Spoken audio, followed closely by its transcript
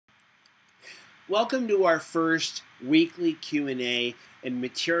Welcome to our first weekly Q&A and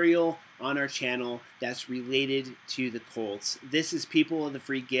material on our channel that's related to the cults. This is People of the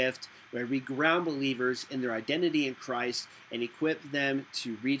Free Gift, where we ground believers in their identity in Christ and equip them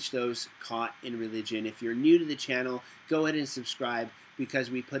to reach those caught in religion. If you're new to the channel, go ahead and subscribe because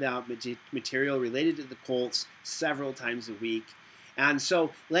we put out material related to the cults several times a week. And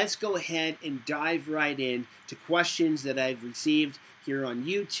so let's go ahead and dive right in to questions that I've received here on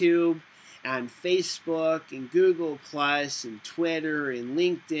YouTube and Facebook and Google Plus and Twitter and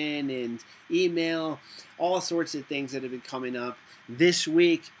LinkedIn and email, all sorts of things that have been coming up this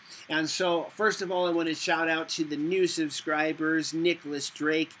week. And so first of all, I want to shout out to the new subscribers, Nicholas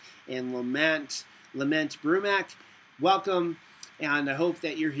Drake and Lament Brumac. Welcome, and I hope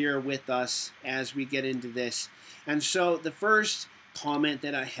that you're here with us as we get into this. And so the first comment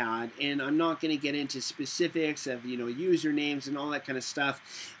that I had, and I'm not going to get into specifics of usernames and all that kind of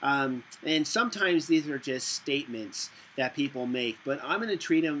stuff, and sometimes these are just statements that people make, but I'm going to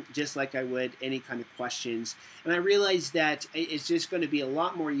treat them just like I would any kind of questions. And I realize that it's just going to be a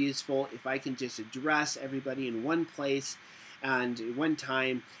lot more useful if I can just address everybody in one place and one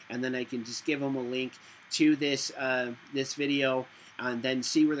time, and then I can just give them a link to this this video, and then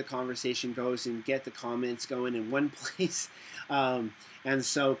see where the conversation goes and get the comments going in one place. And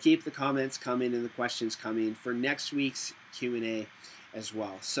so keep the comments coming and the questions coming for next week's Q&A as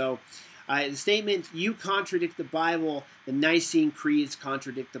well. So the statement, you contradict the Bible, the Nicean Creeds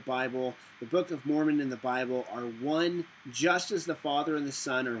contradict the Bible, the Book of Mormon and the Bible are one, just as the Father and the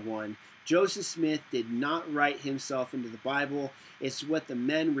Son are one. Joseph Smith did not write himself into the Bible. It's what the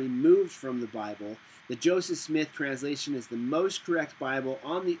men removed from the Bible. The Joseph Smith translation is the most correct Bible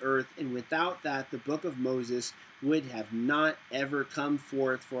on the earth, and without that, the Book of Moses would have not ever come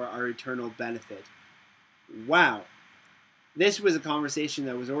forth for our eternal benefit. Wow. This was a conversation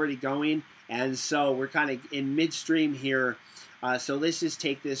that was already going, and so we're kind of in midstream here. So let's just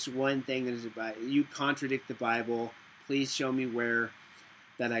take this one thing that is about, you contradict the Bible. Please show me where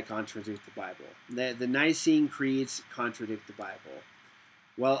that I contradict the Bible. The Nicean Creeds contradict the Bible.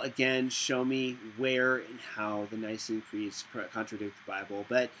 Well, again, show me where and how the Nicean Creeds contradict the Bible.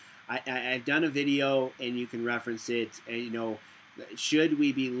 But I've done a video, and you can reference it. And, should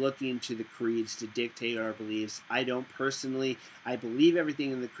we be looking to the creeds to dictate our beliefs? I don't personally. I believe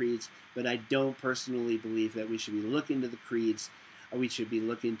everything in the creeds, but I don't personally believe that we should be looking to the creeds. We should be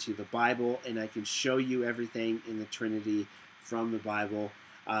looking to the Bible, and I can show you everything in the Trinity from the Bible.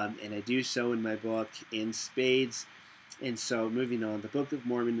 And I do so in my book in spades. And so moving on, the Book of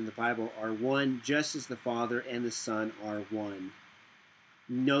Mormon and the Bible are one, just as the Father and the Son are one.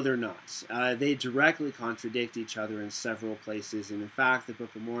 No, they're not. They directly contradict each other in several places. And in fact, the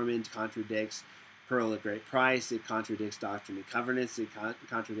Book of Mormon contradicts Pearl of Great Price. It contradicts Doctrine and Covenants. It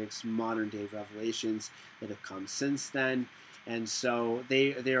contradicts modern-day revelations that have come since then. And so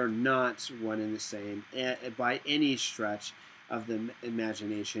they are not one and the same by any stretch of the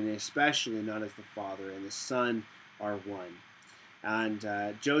imagination, especially not as the Father and the Son are one. And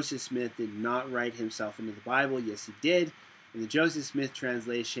Joseph Smith did not write himself into the Bible. Yes, he did. In the Joseph Smith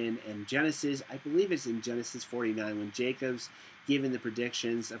translation in Genesis, I believe it's in Genesis 49, when Jacob's given the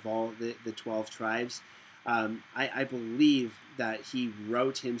predictions of all the 12 tribes, I believe that he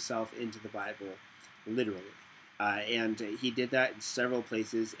wrote himself into the Bible, literally. And he did that in several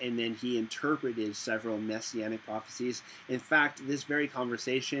places, and then he interpreted several messianic prophecies. In fact, this very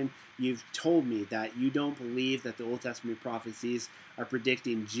conversation, you've told me that you don't believe that the Old Testament prophecies are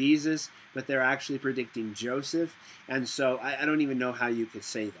predicting Jesus, but they're actually predicting Joseph. And so I don't even know how you could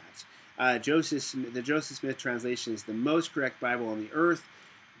say that. The Joseph Smith translation is the most correct Bible on the earth.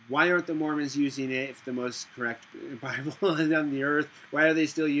 Why aren't the Mormons using it if the most correct Bible on the earth? Why are they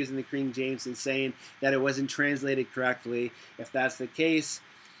still using the King James and saying that it wasn't translated correctly if that's the case?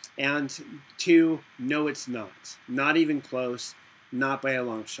 And two, no, it's not. Not even close, not by a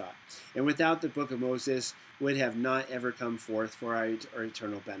long shot. And without the Book of Moses would have not ever come forth for our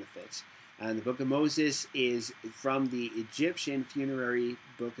eternal benefit. And the Book of Moses is from the Egyptian funerary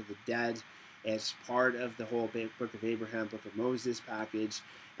Book of the Dead. It's part of the whole Book of Abraham, Book of Moses package.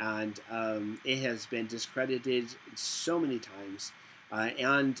 And it has been discredited so many times.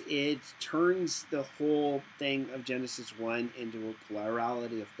 And it turns the whole thing of Genesis 1 into a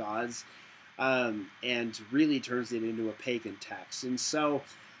plurality of gods, and really turns it into a pagan text. And so,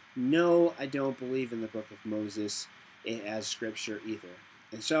 no, I don't believe in the Book of Moses as scripture either.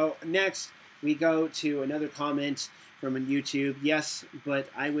 And so next, we go to another comment from on YouTube. Yes, but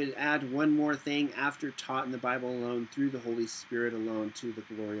I would add one more thing: after taught in the Bible alone, through the Holy Spirit alone, to the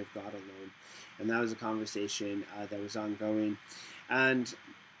glory of God alone. And that was a conversation that was ongoing. And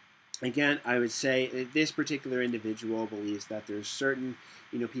again, I would say that this particular individual believes that there's certain,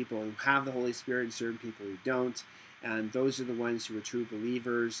 people who have the Holy Spirit and certain people who don't. And those are the ones who are true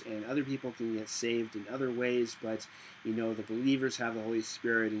believers, and other people can get saved in other ways, but, the believers have the Holy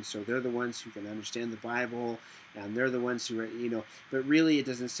Spirit, and so they're the ones who can understand the Bible, and they're the ones who are, but really it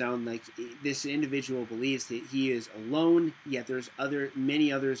doesn't sound like this individual believes that he is alone, yet there's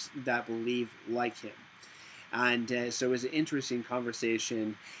many others that believe like him. And so it was an interesting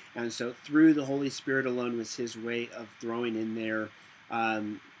conversation. And so through the Holy Spirit alone was his way of throwing in there,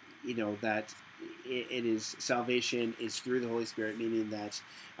 that it is salvation is through the Holy Spirit, meaning that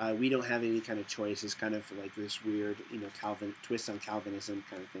we don't have any kind of choice. It's kind of like this weird, Calvin twist on Calvinism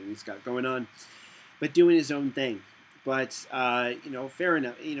kind of thing he's got going on, but doing his own thing. But fair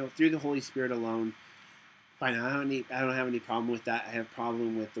enough. Through the Holy Spirit alone. Fine, I don't have any problem with that. I have a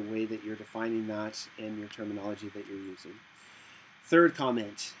problem with the way that you're defining that and your terminology that you're using. Third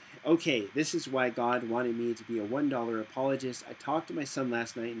comment. Okay, this is why God wanted me to be a $1 apologist. I talked to my son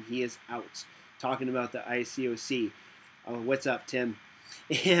last night and he is out. Talking about the ICOC. Oh, what's up, Tim?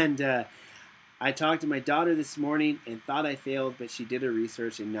 And I talked to my daughter this morning and thought I failed, but she did her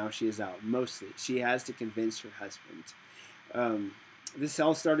research and now she is out. Mostly. She has to convince her husband. This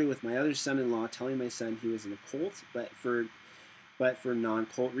all started with my other son-in-law telling my son he was in a cult, but for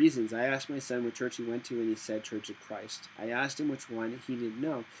non-cult reasons. I asked my son what church he went to, and he said Church of Christ. I asked him which one. He didn't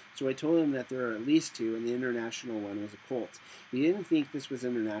know. So I told him that there are at least two, and the international one was a cult. He didn't think this was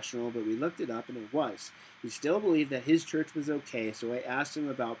international, but we looked it up, and it was. He still believed that his church was okay, so I asked him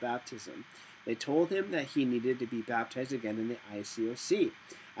about baptism. They told him that he needed to be baptized again in the ICOC.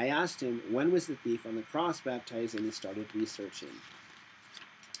 I asked him when was the thief on the cross baptized, and he started researching.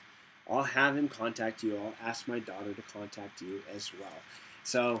 I'll have him contact you. I'll ask my daughter to contact you as well.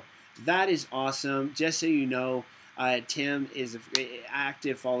 So that is awesome. Just so you know, Tim is an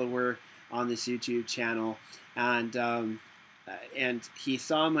active follower on this YouTube channel, and he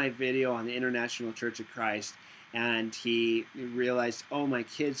saw my video on the International Church of Christ, and he realized, oh, my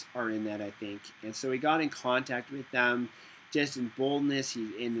kids are in that, I think. And so he got in contact with them just in boldness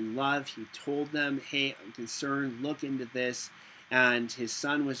and in love. He told them, hey, I'm concerned, look into this. And his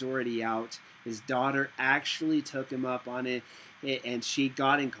son was already out. His daughter actually took him up on it, and she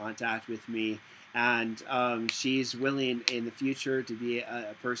got in contact with me. And she's willing in the future to be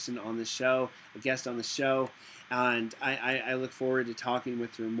a person on the show, a guest on the show. And I look forward to talking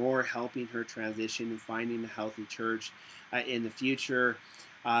with her more, helping her transition and finding a healthy church in the future.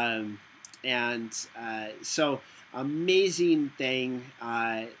 So amazing thing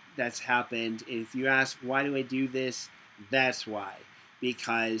that's happened. If you ask, why do I do this? That's why.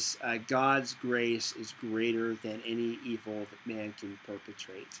 Because God's grace is greater than any evil that man can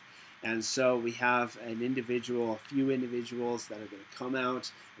perpetrate. And so we have a few individuals that are going to come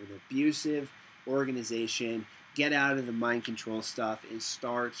out of an abusive organization, get out of the mind control stuff, and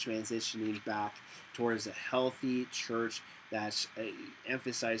start transitioning back towards a healthy church that's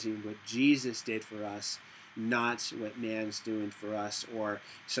emphasizing what Jesus did for us, not what man's doing for us, or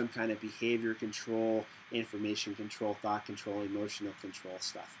some kind of behavior control, information control, thought control, emotional control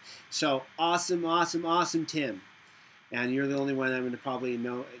stuff. So awesome, awesome, awesome, Tim. And you're the only one I'm going to probably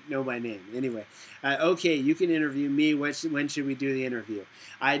know by name. Anyway, okay, you can interview me. When should we do the interview?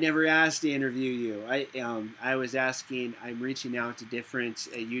 I never asked to interview you. I was asking, I'm reaching out to different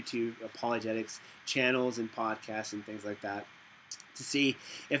YouTube apologetics channels and podcasts and things like that to see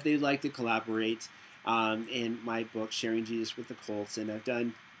if they'd like to collaborate in my book, Sharing Jesus with the Cults. And I've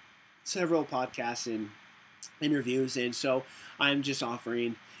done several podcasts and interviews, and so I'm just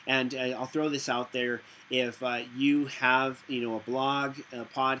offering, and I'll throw this out there, if you have a blog, a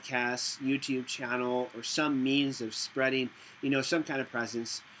podcast, YouTube channel, or some means of spreading some kind of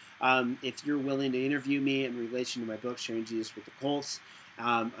presence, if you're willing to interview me in relation to my book, Sharing Jesus with the Cults,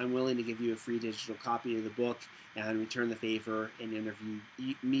 I'm willing to give you a free digital copy of the book and return the favor and interview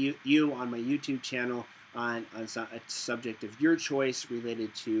you on my YouTube channel on a subject of your choice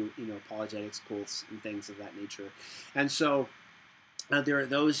related to apologetics, cults, and things of that nature. And so there are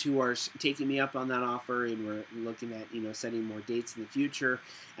those who are taking me up on that offer, and we're looking at setting more dates in the future.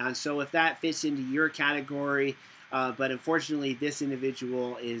 And so if that fits into your category, but unfortunately this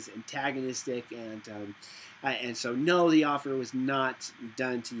individual is antagonistic, and so no, the offer was not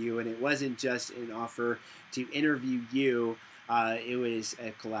done to you, and it wasn't just an offer to interview you. It was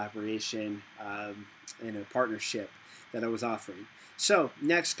a collaboration and a partnership that I was offering. So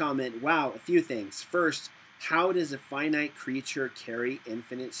next comment. Wow, a few things. First, how does a finite creature carry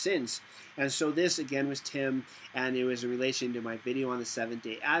infinite sins? And so this again was Tim, and it was in relation to my video on the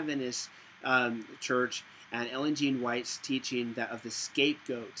Seventh-day Adventist Church and Ellen G. White's teaching that of the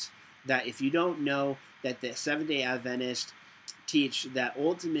scapegoat. that if you don't know that the Seventh-day Adventists teach that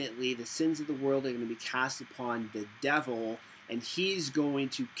ultimately the sins of the world are going to be cast upon the devil, and he's going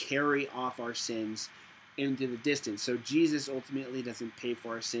to carry off our sins into the distance. So Jesus ultimately doesn't pay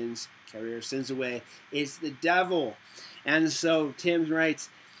for our sins, carry our sins away. It's the devil. And so Tim writes,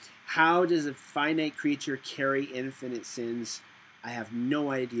 how does a finite creature carry infinite sins? I have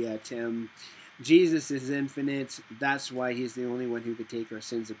no idea, Tim. Jesus is infinite. That's why he's the only one who could take our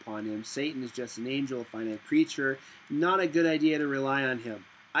sins upon him. Satan is just an angel, a finite creature. Not a good idea to rely on him.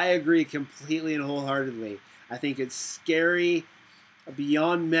 I agree completely and wholeheartedly. I think it's scary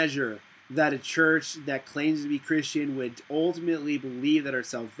beyond measure that a church that claims to be Christian would ultimately believe that our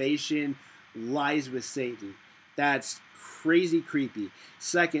salvation lies with Satan. That's crazy creepy.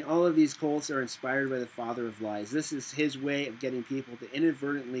 Second, all of these cults are inspired by the father of lies. This is his way of getting people to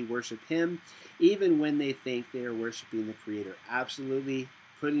inadvertently worship him, even when they think they are worshiping the Creator. Absolutely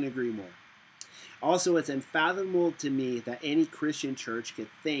couldn't agree more. Also, it's unfathomable to me that any Christian church could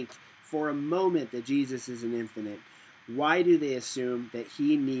think for a moment that Jesus is an infinite. Why do they assume that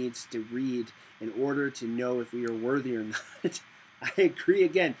he needs to read in order to know if we are worthy or not? I agree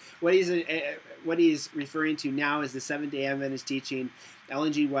again. What he's referring to now is the Seventh-day Adventist teaching,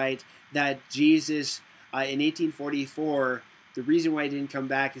 Ellen G. White, that Jesus in 1844, the reason why he didn't come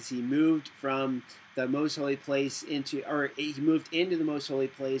back is he moved from the most holy place into the most holy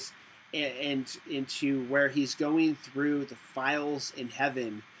place and into where he's going through the files in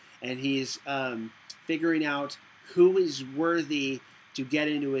heaven, and he's figuring out who is worthy to get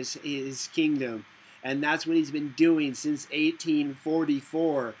into his kingdom. And that's what he's been doing since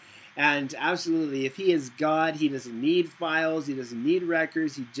 1844. And absolutely, if he is God, he doesn't need files, he doesn't need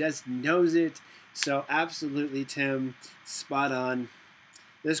records, he just knows it. So absolutely, Tim, spot on.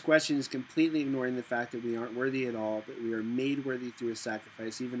 This question is completely ignoring the fact that we aren't worthy at all, but we are made worthy through a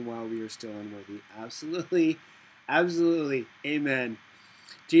sacrifice, even while we are still unworthy. Absolutely, absolutely, amen.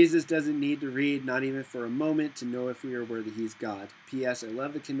 Jesus doesn't need to read, not even for a moment, to know if we are worthy. He's God. P.S. I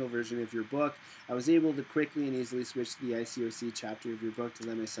love the Kindle version of your book. I was able to quickly and easily switch to the ICOC chapter of your book to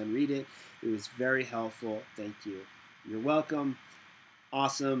let my son read it. It was very helpful. Thank you. You're welcome.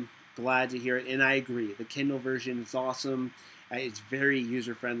 Awesome. Glad to hear it. And I agree. The Kindle version is awesome. It's very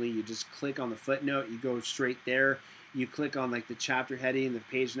user-friendly. You just click on the footnote. You go straight there. You click on like the chapter heading, the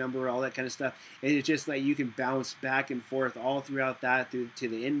page number, all that kind of stuff. And it's just like you can bounce back and forth all throughout that to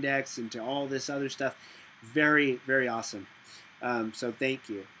the index and to all this other stuff. Very, very awesome. So thank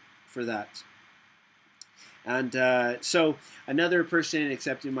you for that. And so another person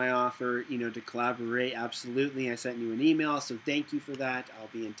accepted my offer, to collaborate. Absolutely. I sent you an email. So thank you for that. I'll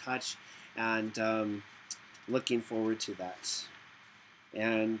be in touch and looking forward to that.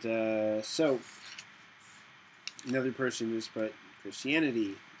 And so another person just put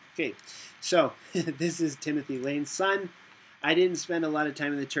Christianity. Okay, so this is Timothy Lane's son. I didn't spend a lot of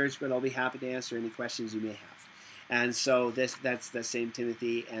time in the church, but I'll be happy to answer any questions you may have. And so that's the same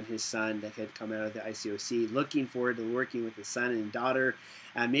Timothy and his son that had come out of the ICOC. Looking forward to working with his son and daughter.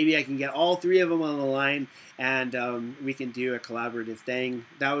 Maybe I can get all three of them on the line and we can do a collaborative thing.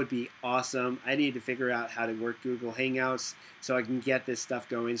 That would be awesome. I need to figure out how to work Google Hangouts so I can get this stuff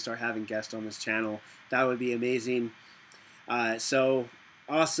going, start having guests on this channel. That would be amazing. So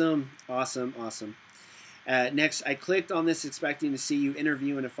awesome, awesome, awesome. Next, I clicked on this expecting to see you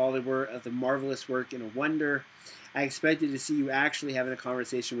interviewing a follower of the marvelous work and a wonder. I expected to see you actually having a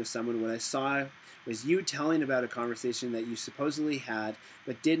conversation with someone. What I saw was you telling about a conversation that you supposedly had,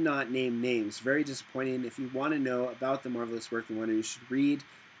 but did not name names. Very disappointing. If you want to know about the marvelous work and wonder, you should read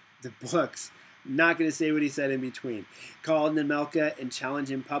the books. Not going to say what he said in between. Call Nemelka and challenge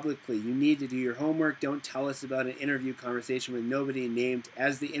him publicly. You need to do your homework. Don't tell us about an interview conversation with nobody named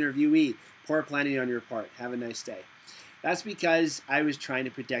as the interviewee. Poor planning on your part. Have a nice day. That's because I was trying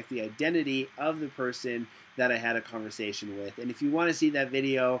to protect the identity of the person that I had a conversation with. And if you want to see that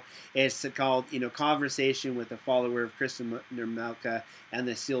video, it's called, Conversation with a Follower of Kristen Nemelka and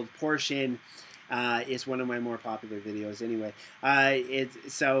the Sealed Portion. It's one of my more popular videos anyway.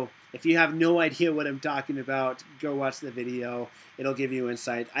 So if you have no idea what I'm talking about, go watch the video. It'll give you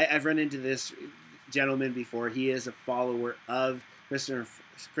insight. I've run into this gentleman before. He is a follower of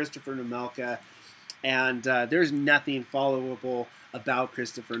Christopher Nemelka. And there's nothing followable about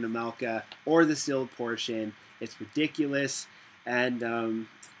Christopher Nemelka or the Sealed Portion. It's ridiculous. And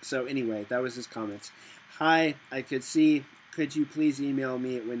so anyway, that was his comments. Hi, I could see. Could you please email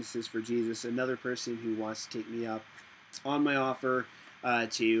me at Witnesses for Jesus? Another person who wants to take me up on my offer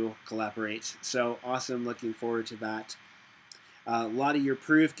to collaborate. So awesome. Looking forward to that. A lot of your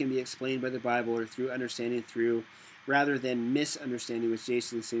proof can be explained by the Bible or through understanding through rather than misunderstanding, which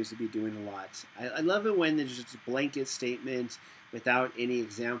Jason seems to be doing a lot. I love it when there's just a blanket statement without any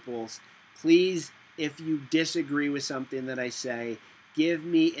examples. Please, if you disagree with something that I say, give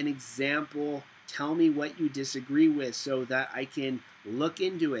me an example. Tell me what you disagree with so that I can look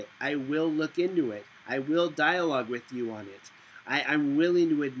into it. I will look into it. I will dialogue with you on it. I'm willing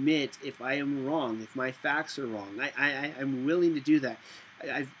to admit if I am wrong, if my facts are wrong. I'm willing to do that.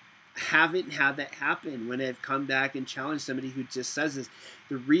 I haven't had that happen when I've come back and challenged somebody who just says this.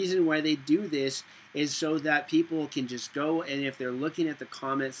 The reason why they do this is so that people can just go, and if they're looking at the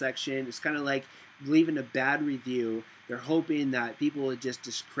comment section, it's kind of like leaving a bad review. They're hoping that people would just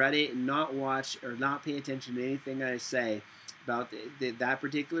discredit and not watch or not pay attention to anything I say about that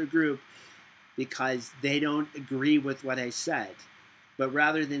particular group because they don't agree with what I said. But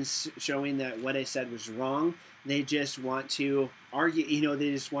rather than showing that what I said was wrong, they just want to argue,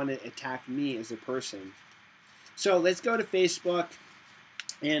 they just want to attack me as a person. So let's go to Facebook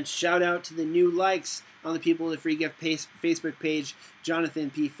and shout out to the new likes on the People of the Free Gift Facebook page. Jonathan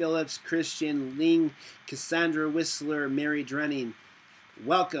P. Phillips, Christian Ling, Cassandra Whistler, Mary Drenning.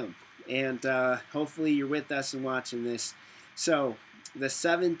 Welcome. And hopefully you're with us and watching this. So the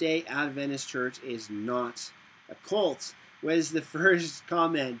Seventh-day Adventist Church is not a cult, was the first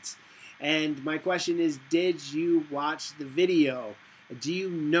comment. And my question is, did you watch the video? Do you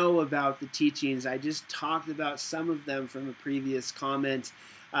know about the teachings? I just talked about some of them from a previous comment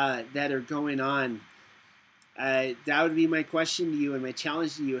that are going on. That would be my question to you and my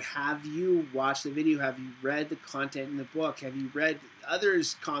challenge to you. Have you watched the video? Have you read the content in the book? Have you read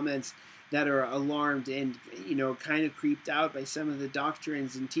others' comments that are alarmed and, kind of creeped out by some of the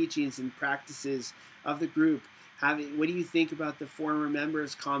doctrines and teachings and practices of the group? What do you think about the former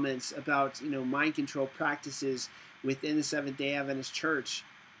members' comments about, mind control practices within the Seventh-day Adventist Church?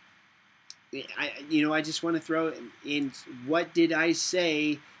 I just want to throw in, what did I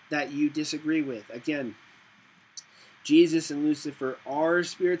say that you disagree with? Again, Jesus and Lucifer are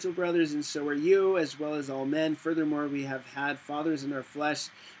spiritual brothers, and so are you, as well as all men. Furthermore, we have had fathers in our flesh,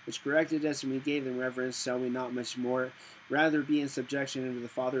 which corrected us, and we gave them reverence. Shall we not much more rather be in subjection unto the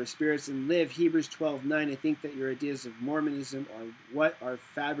Father of spirits and live? Hebrews 12:9. I think that your ideas of Mormonism are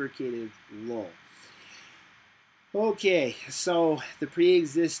fabricated. Lol. Okay, so the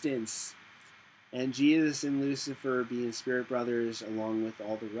pre-existence and Jesus and Lucifer being spirit brothers along with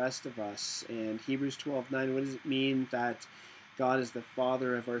all the rest of us. And Hebrews 12:9, what does it mean that God is the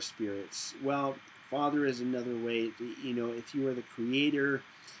Father of our spirits? Well, Father is another way, if you are the creator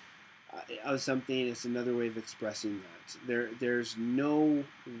of something, it's another way of expressing that. There's no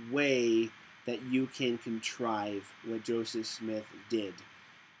way that you can contrive what Joseph Smith did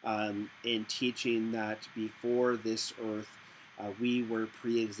in teaching that before this earth, we were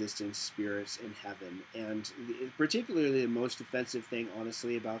pre-existent spirits in heaven. And particularly the most offensive thing,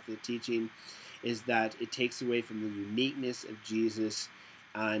 honestly, about the teaching is that it takes away from the uniqueness of Jesus,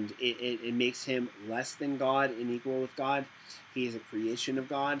 and it makes him less than God and equal with God. He is a creation of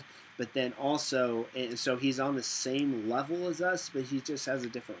God, but then also, and so he's on the same level as us, but he just has a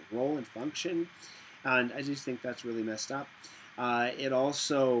different role and function. And I just think that's really messed up. It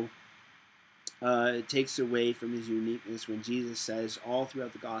also takes away from his uniqueness when Jesus says all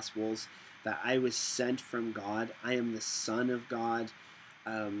throughout the Gospels that I was sent from God, I am the Son of God,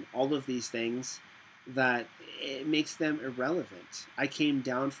 all of these things, that it makes them irrelevant. I came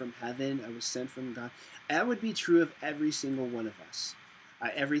down from heaven, I was sent from God. That would be true of every single one of us,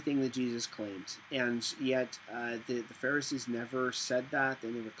 everything that Jesus claimed. And yet the Pharisees never said that,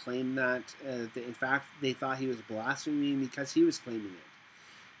 they never claimed that. In fact, they thought he was blaspheming because he was claiming it.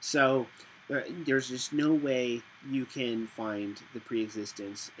 So there's just no way you can find the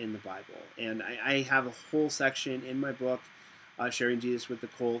pre-existence in the Bible. And I have a whole section in my book, Sharing Jesus with the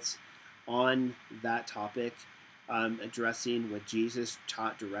Cults, on that topic, addressing what Jesus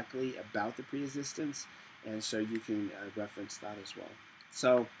taught directly about the pre-existence. And so you can reference that as well.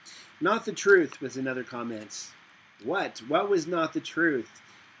 So, not the truth was another comment. What was not the truth?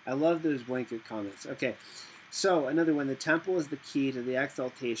 I love those blanket comments. Okay. So, another one, the temple is the key to the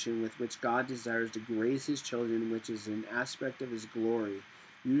exaltation with which God desires to grace his children, which is an aspect of his glory.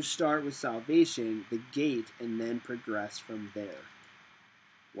 You start with salvation, the gate, and then progress from there.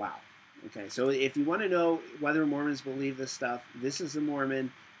 Wow. Okay, so if you want to know whether Mormons believe this stuff, this is a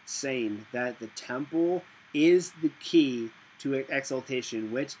Mormon saying that the temple is the key to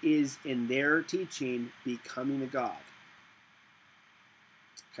exaltation, which is, in their teaching, becoming a god.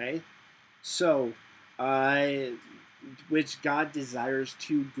 Okay? So, which God desires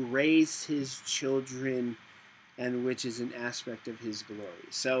to grace his children and which is an aspect of His glory.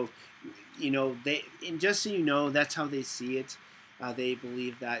 So, and just so you know, that's how they see it. They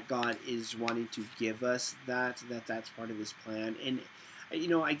believe that God is wanting to give us that's part of His plan. And,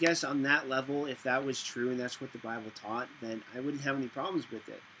 I guess on that level, if that was true and that's what the Bible taught, then I wouldn't have any problems with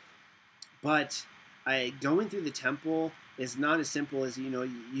it. But going through the temple is not as simple as,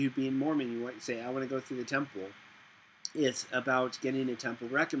 you being Mormon. You want to say, I want to go through the temple. It's about getting a temple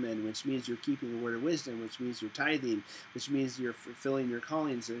recommend, which means you're keeping the word of wisdom, which means you're tithing, which means you're fulfilling your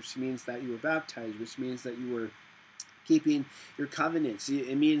callings, which means that you were baptized, which means that you were keeping your covenants.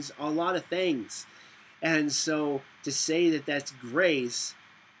 It means a lot of things. And so to say that that's grace,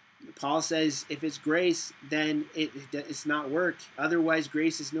 Paul says if it's grace, then it's not work. Otherwise,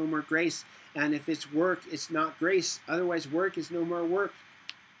 grace is no more grace. And if it's work, it's not grace. Otherwise, work is no more work.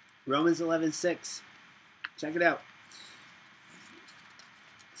 Romans 11:6. Check it out.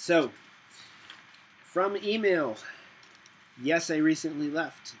 So, from email, yes, I recently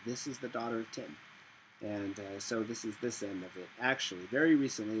left. This is the daughter of Tim. And so this is this end of it. Actually, very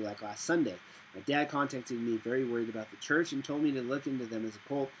recently, like last Sunday, my dad contacted me very worried about the church and told me to look into them as a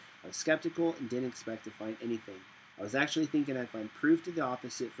cult. I was skeptical and didn't expect to find anything. I was actually thinking I'd find proof to the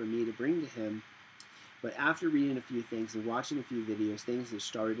opposite for me to bring to him. But after reading a few things and watching a few videos, things have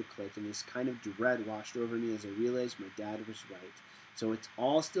started to click, and this kind of dread washed over me as I realized my dad was right. So it's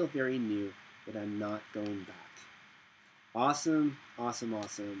all still very new, but I'm not going back. Awesome, awesome,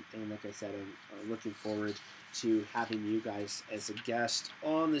 awesome. And like I said, I'm looking forward to having you guys as a guest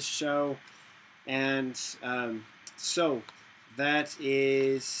on the show. And so that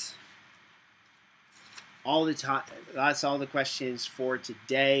is all that's all the questions for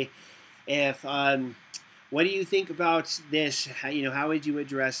today. If what do you think about this? How would you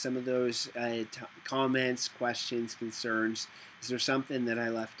address some of those comments, questions, concerns? Is there something that I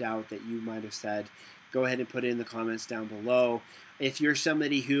left out that you might have said? Go ahead and put it in the comments down below. If you're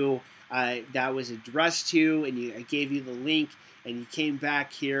somebody who that was addressed to, and I gave you the link, and you came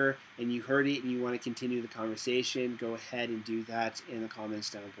back here and you heard it and you want to continue the conversation, go ahead and do that in the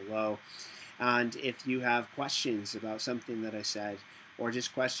comments down below. And if you have questions about something that I said, or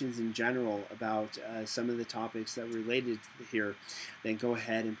just questions in general about some of the topics that were related here, then go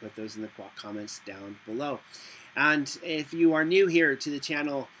ahead and put those in the comments down below. And if you are new here to the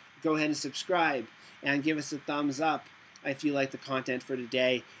channel, go ahead and subscribe and give us a thumbs up if you like the content for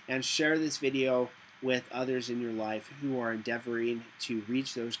today, and share this video with others in your life who are endeavoring to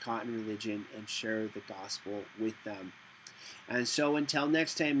reach those caught in religion and share the gospel with them. And so until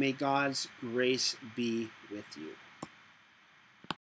next time, may God's grace be with you.